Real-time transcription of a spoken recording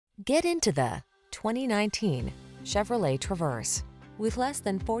Get into the 2019 Chevrolet Traverse. With less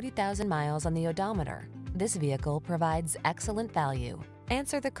than 40,000 miles on the odometer, this vehicle provides excellent value.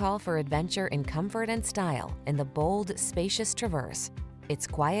 Answer the call for adventure in comfort and style in the bold, spacious Traverse. Its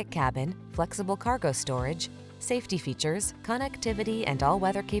quiet cabin, flexible cargo storage, safety features, connectivity, and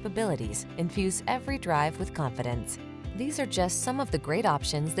all-weather capabilities infuse every drive with confidence. These are just some of the great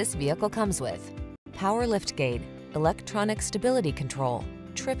options this vehicle comes with: power liftgate, electronic stability control,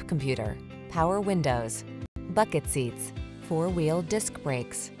 trip computer, power windows, bucket seats, four-wheel disc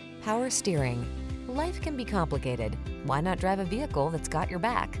brakes, power steering. Life can be complicated. Why not drive a vehicle that's got your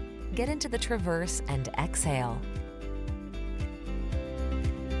back? Get into the Traverse and exhale.